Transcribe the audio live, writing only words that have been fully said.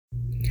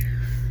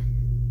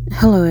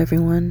Hello,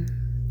 everyone,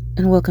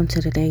 and welcome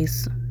to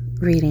today's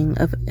reading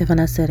of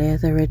Evanescere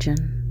the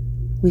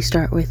Origin. We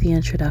start with the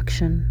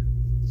introduction.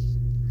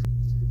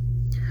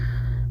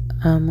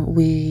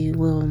 We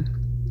will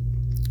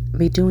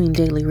be doing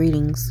daily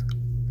readings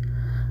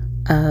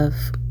of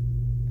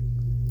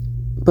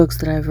books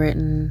that I've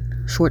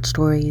written, short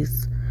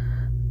stories.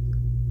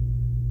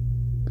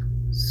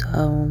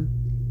 So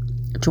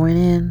join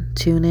in,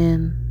 tune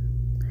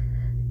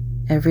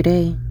in every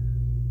day.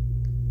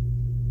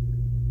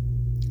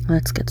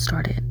 Let's get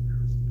started.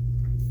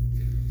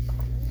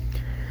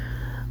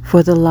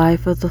 For the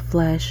life of the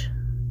flesh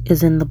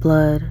is in the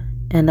blood,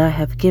 and I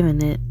have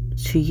given it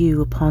to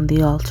you upon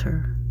the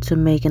altar to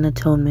make an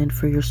atonement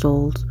for your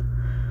souls.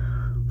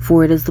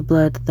 For it is the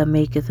blood that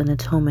maketh an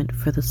atonement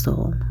for the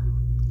soul.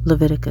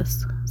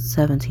 Leviticus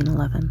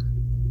 17:11.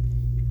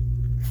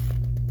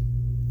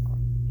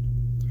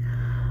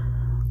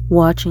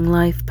 Watching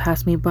life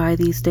pass me by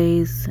these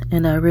days,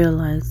 and I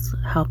realize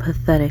how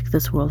pathetic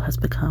this world has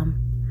become.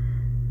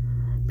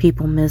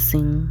 People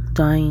missing,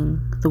 dying,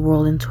 the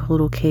world in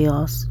total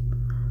chaos,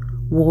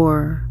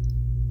 war,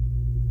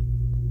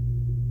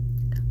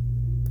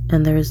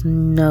 and there is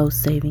no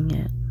saving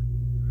it.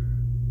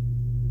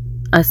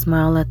 I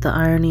smile at the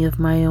irony of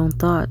my own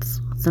thoughts,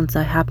 since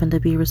I happen to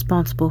be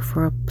responsible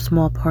for a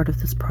small part of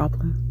this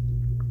problem.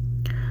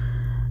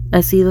 I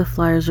see the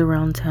flyers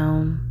around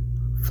town,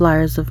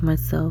 flyers of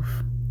myself,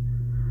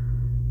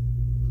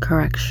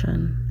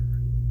 correction,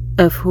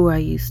 of who I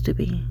used to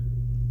be.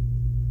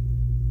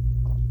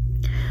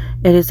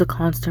 It is a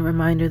constant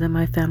reminder that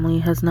my family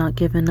has not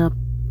given up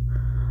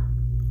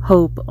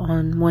hope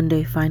on one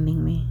day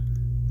finding me.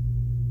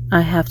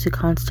 I have to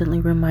constantly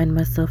remind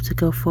myself to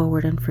go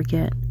forward and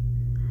forget.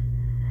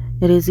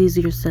 It is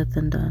easier said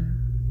than done.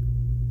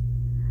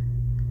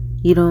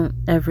 You don't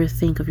ever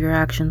think of your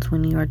actions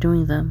when you are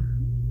doing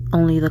them,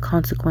 only the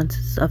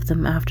consequences of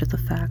them after the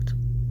fact.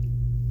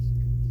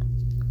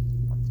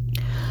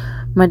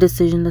 My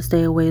decision to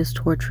stay away is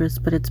torturous,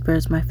 but it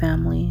spares my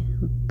family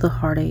the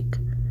heartache,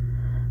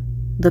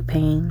 the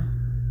pain.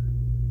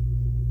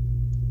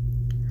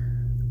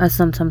 I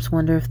sometimes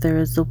wonder if there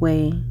is a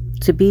way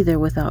to be there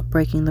without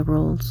breaking the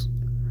rules,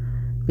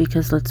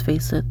 because let's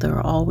face it, there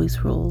are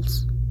always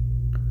rules.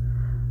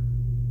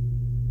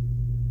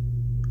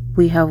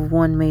 We have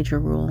one major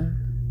rule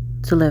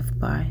to live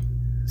by: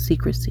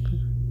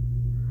 secrecy.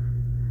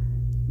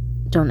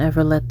 Don't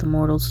ever let the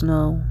mortals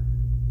know,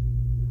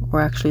 or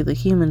actually the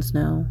humans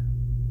know,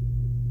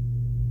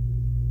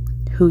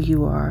 who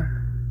you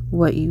are,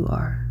 what you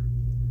are.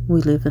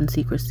 We live in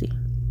secrecy.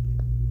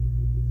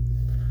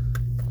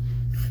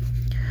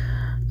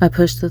 I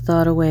push the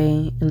thought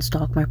away and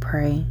stalk my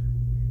prey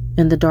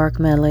in the dark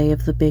melee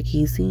of the Big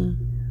Easy.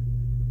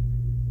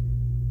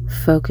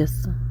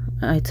 Focus,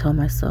 I tell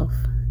myself.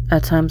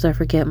 At times I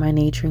forget my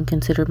nature and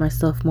consider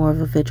myself more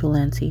of a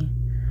vigilante.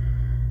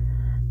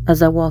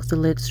 As I walk the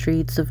lit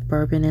streets of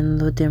Bourbon in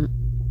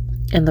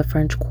the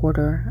French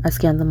Quarter, I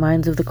scan the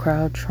minds of the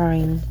crowd,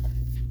 trying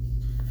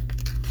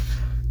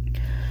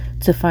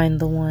to find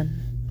the one.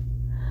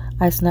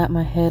 I snap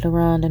my head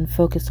around and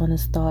focus on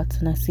his thoughts,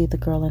 and I see the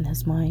girl in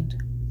his mind.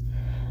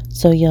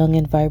 So young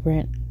and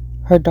vibrant,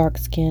 her dark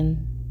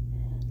skin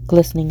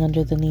glistening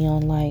under the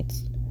neon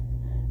lights.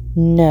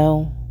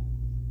 No.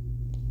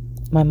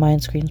 My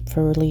mind screams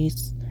for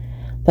release,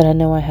 but I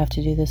know I have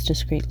to do this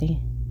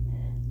discreetly.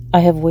 I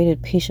have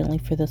waited patiently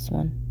for this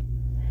one.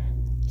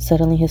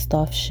 Suddenly his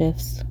thought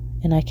shifts,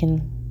 and I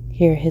can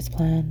hear his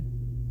plan.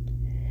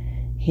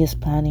 He is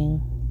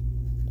planning.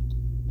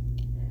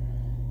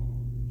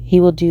 He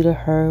will do to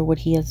her what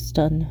he has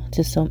done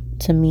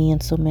to me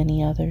and so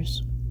many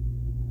others.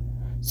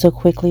 So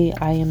quickly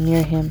I am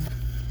near him,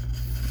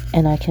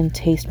 and I can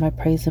taste my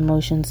prey's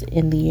emotions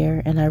in the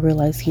air, and I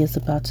realize he is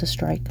about to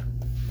strike.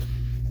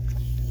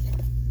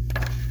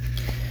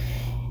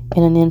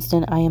 In an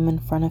instant I am in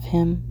front of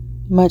him,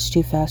 much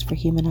too fast for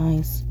human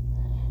eyes.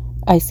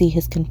 I see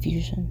his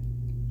confusion.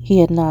 He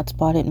had not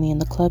spotted me in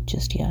the club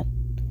just yet.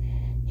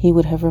 He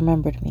would have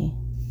remembered me.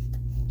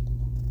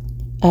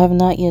 I have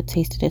not yet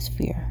tasted his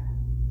fear.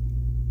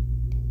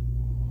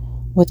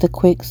 With a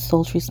quick,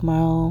 sultry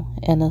smile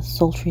and a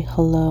sultry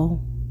hello,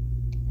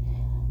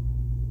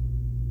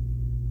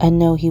 I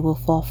know he will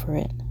fall for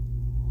it.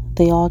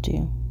 They all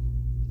do.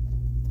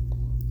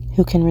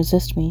 Who can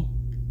resist me?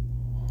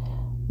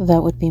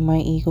 That would be my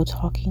ego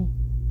talking.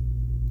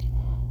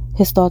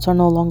 His thoughts are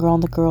no longer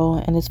on the girl,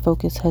 and his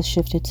focus has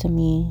shifted to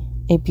me,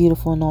 a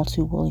beautiful and all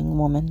too willing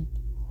woman.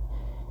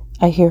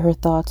 I hear her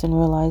thoughts and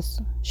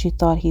realize she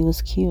thought he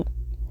was cute.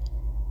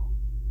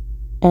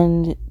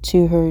 And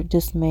to her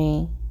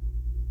dismay,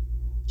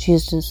 she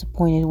is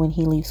disappointed when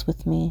he leaves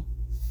with me.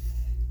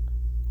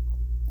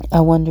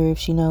 I wonder if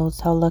she knows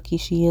how lucky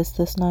she is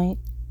this night.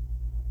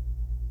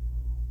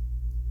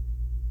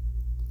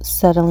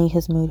 Suddenly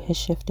his mood has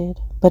shifted,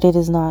 but it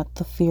is not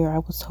the fear I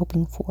was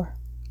hoping for.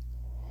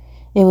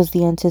 It was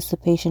the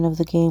anticipation of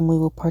the game we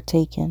will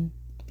partake in.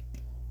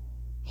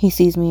 He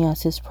sees me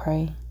as his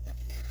prey,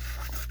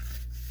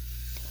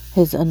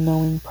 his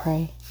unknowing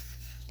prey.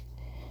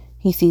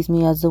 He sees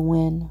me as the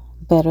wind,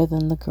 better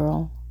than the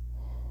girl.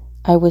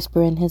 I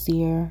whisper in his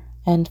ear,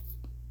 and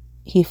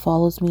he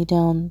follows me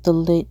down the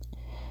lit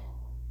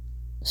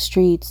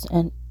streets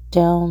and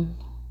down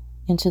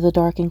into the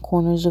darkened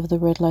corners of the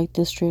red light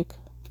district.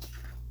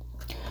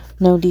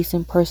 No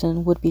decent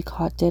person would be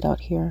caught dead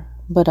out here,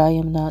 but I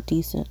am not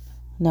decent.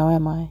 Now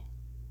am I?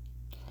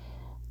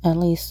 At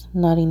least,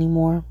 not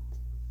anymore.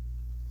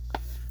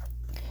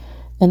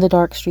 In the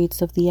dark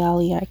streets of the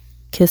alley, I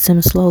kiss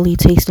him slowly,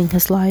 tasting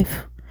his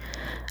life.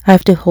 I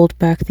have to hold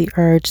back the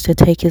urge to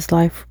take his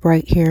life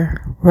right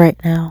here, right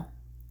now.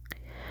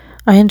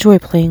 I enjoy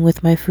playing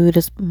with my food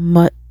as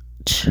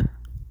much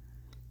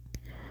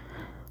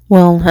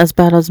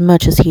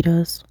as he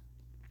does.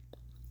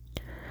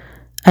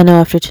 I know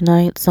after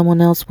tonight,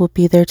 someone else will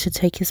be there to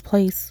take his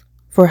place.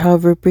 For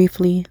however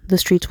briefly, the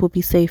streets will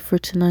be safe for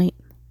tonight.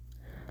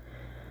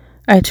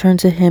 I turn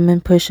to him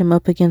and push him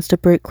up against a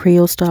brick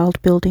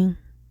Creole-styled building.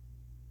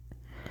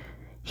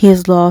 He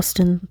is lost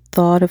in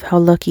thought of how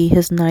lucky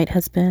his night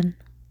has been,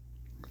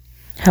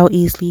 how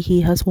easily he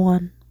has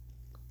won.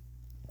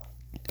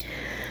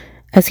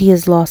 As he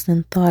is lost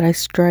in thought, I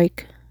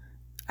strike.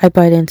 I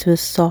bite into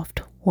his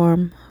soft,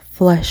 warm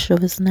flesh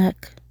of his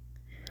neck.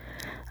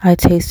 I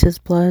taste his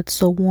blood,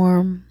 so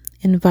warm,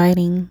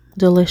 inviting,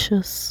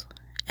 delicious,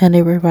 and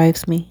it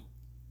revives me.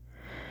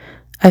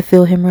 I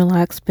feel him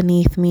relax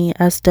beneath me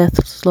as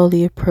death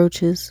slowly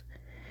approaches.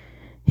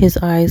 His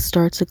eyes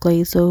start to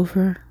glaze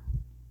over.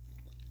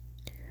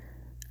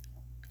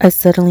 I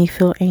suddenly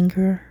feel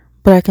anger,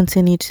 but I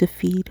continue to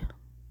feed.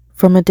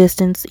 From a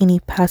distance,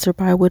 any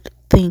passerby would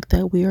think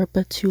that we are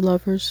but two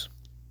lovers.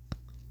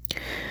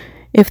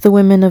 If the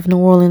women of New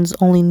Orleans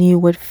only knew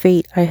what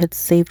fate I had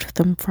saved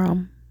them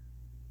from.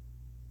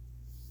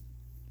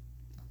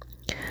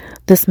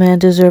 This man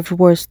deserved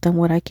worse than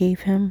what I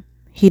gave him.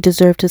 He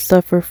deserved to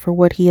suffer for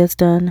what he has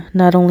done,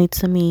 not only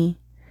to me,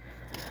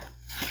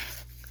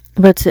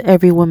 but to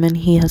every woman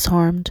he has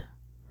harmed.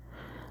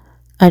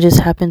 I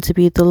just happen to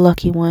be the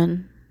lucky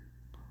one.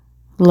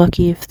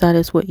 Lucky, if that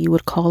is what you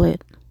would call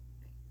it.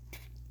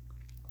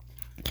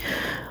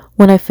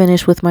 When I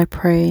finish with my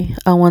prey,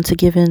 I want to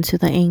give in to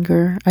the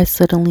anger I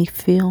suddenly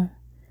feel.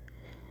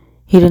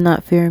 He did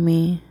not fear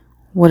me.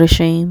 What a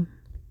shame.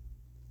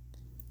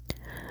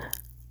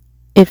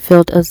 It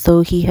felt as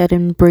though he had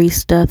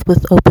embraced death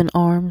with open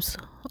arms,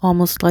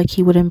 almost like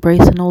he would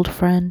embrace an old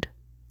friend.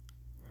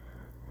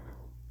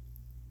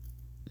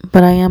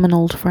 But I am an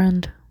old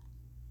friend.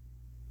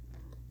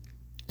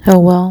 Oh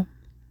well,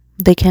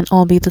 they can't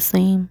all be the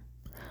same.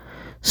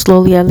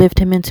 Slowly I lift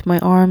him into my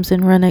arms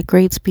and run at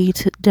great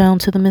speed down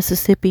to the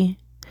Mississippi,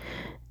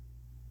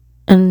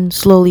 and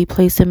slowly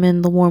place him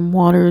in the warm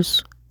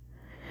waters.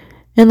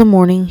 In the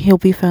morning he'll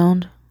be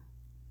found,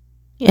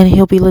 and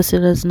he'll be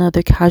listed as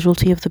another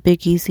casualty of the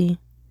Big Easy.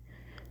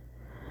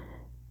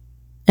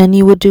 And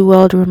you would do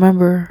well to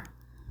remember,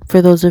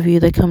 for those of you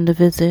that come to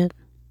visit,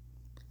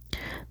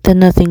 that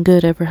nothing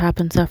good ever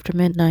happens after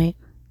midnight.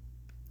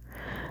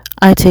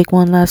 I take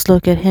one last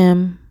look at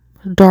him,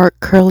 dark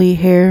curly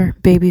hair,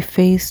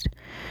 baby-faced,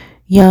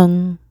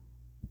 young.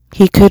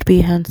 He could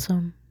be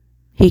handsome.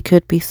 He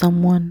could be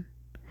someone,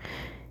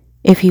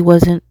 if he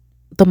wasn't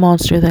the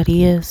monster that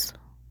he is,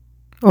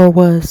 or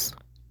was,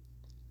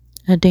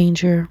 a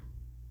danger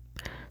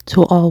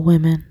to all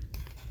women.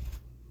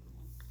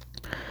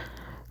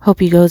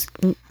 Hope you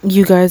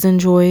guys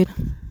enjoyed.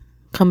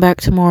 Come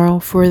back tomorrow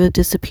for The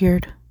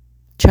Disappeared,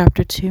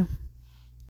 Chapter 2.